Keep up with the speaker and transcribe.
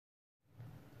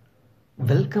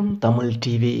Welcome Tamil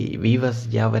TV viewers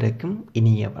யாவருக்கும்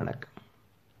இனிய வணக்கம்.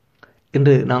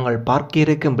 இன்று நாங்கள் பார்க்க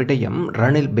இருக்கும் விடயம்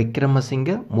ரணில்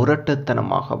விக்ரமசிங்க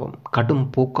முரட்டுத்தனமாகவும் கடும்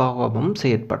போக்காகவும்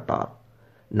செயற்பட்டார்.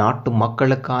 நாட்டு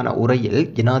மக்களுக்கான உரையில்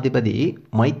ஜனாதிபதி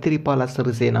மைத்திரிபால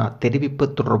சிறிசேனா தெரிவிப்பு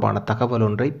தொடர்பான தகவல்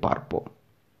ஒன்றை பார்ப்போம்.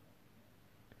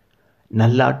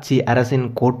 நல்லாட்சி அரசின்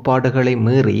கோட்பாடுகளை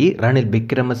மீறி ரணில்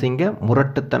விக்ரமசிங்க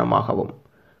முரட்டுத்தனமாகவும்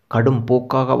கடும்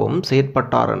போக்காகவும்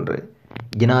செயற்பட்டார் என்று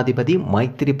ஜனாதிபதி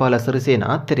மைத்திரிபால சிறிசேனா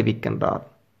தெரிவிக்கின்றார்.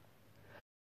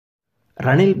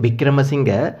 ரணில்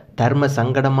விக்ரமசிங்க தர்ம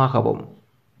சங்கடமாகவும்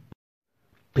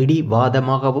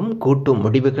பிடிவாதமாகவும் கூட்டு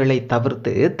முடிவுகளை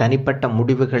தவிர்த்து தனிப்பட்ட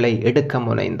முடிவுகளை எடுக்க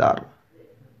முனைந்தார்.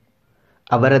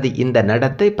 அவரது இந்த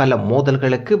நடத்தை பல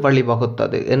மோதல்களுக்கு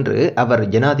வழிவகுத்தது என்று அவர்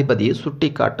ஜனாதிபதி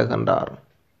சுட்டிக்காட்டுகின்றார்.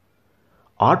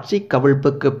 ஆட்சி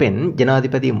கவிழ்ப்புக்கு பின்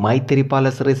ஜனாதிபதி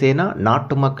மைத்திரிபால சிறிசேனா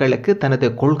நாட்டு மக்களுக்கு தனது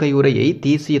கொள்கையுரையை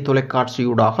தேசிய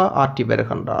தொலைக்காட்சியூடாக ஆற்றி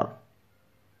வருகின்றார்.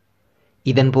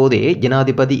 இதன்போதே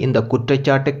ஜனாதிபதி இந்த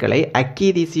குற்றச்சாட்டுக்களை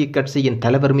ஐக்கிய தேசிய கட்சியின்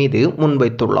தலைவர் மீது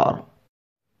முன்வைத்துள்ளார்.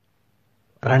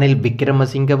 ரணில்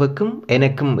விக்ரமசிங்கவுக்கும்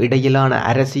எனக்கும் இடையிலான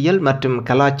அரசியல் மற்றும்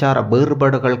கலாச்சார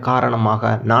வேறுபாடுகள்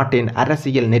காரணமாக நாட்டின்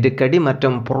அரசியல் நெருக்கடி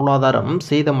மற்றும் பொருளாதாரம்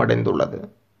சேதமடைந்துள்ளது.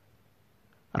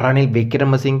 ரணில்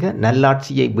விக்ரமசிங்க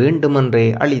நல்லாட்சியை வேண்டுமென்றே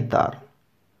அளித்தார்.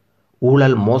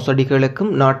 ஊழல்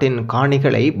மோசடிகளுக்கும் நாட்டின்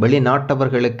காணிகளை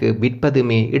வெளிநாட்டவர்களுக்கு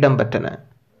விற்பதுமே இடம்பெற்றன.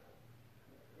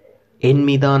 என்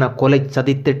மீதான கொலை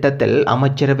சதித்திட்டத்தில்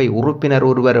அமைச்சரவை உறுப்பினர்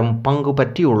ஒருவரும் பங்கு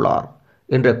பற்றியுள்ளார்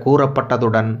என்று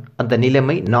கூறப்பட்டதுடன் அந்த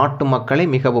நிலைமை நாட்டு மக்களை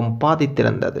மிகவும்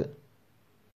பாதித்திருந்தது.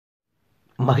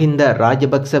 மஹிந்த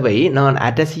ராஜபக்சவை நான்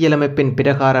அரசியலமைப்பின்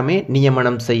பிரகாரமே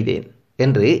நியமனம் செய்தேன்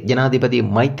என்று ஜனாதிபதி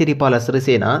மைத்திரிபால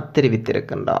சிறிசேனா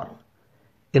தெரிவித்திருக்கின்றார்.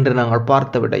 இன்று நாங்கள்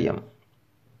பார்த்த விடயம்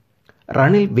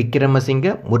ரணில்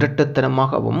விக்ரமசிங்க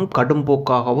முரட்டுத்தனமாகவும்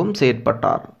கடும்போக்காகவும்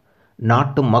செயற்பட்டார்.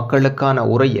 நாட்டு மக்களுக்கான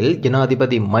உரையில்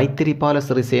ஜனாதிபதி மைத்திரிபால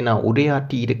சிறிசேனா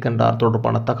உரையாற்றி இருக்கின்றார்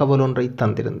தொடர்பான தகவல் ஒன்றை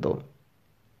தந்திருந்தோம்.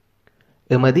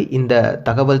 எமது இந்த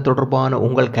தகவல் தொடர்பான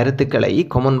உங்கள் கருத்துக்களை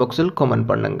கமெண்ட் பாக்ஸில் கமெண்ட்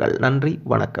பண்ணுங்கள். நன்றி,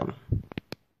 வணக்கம்.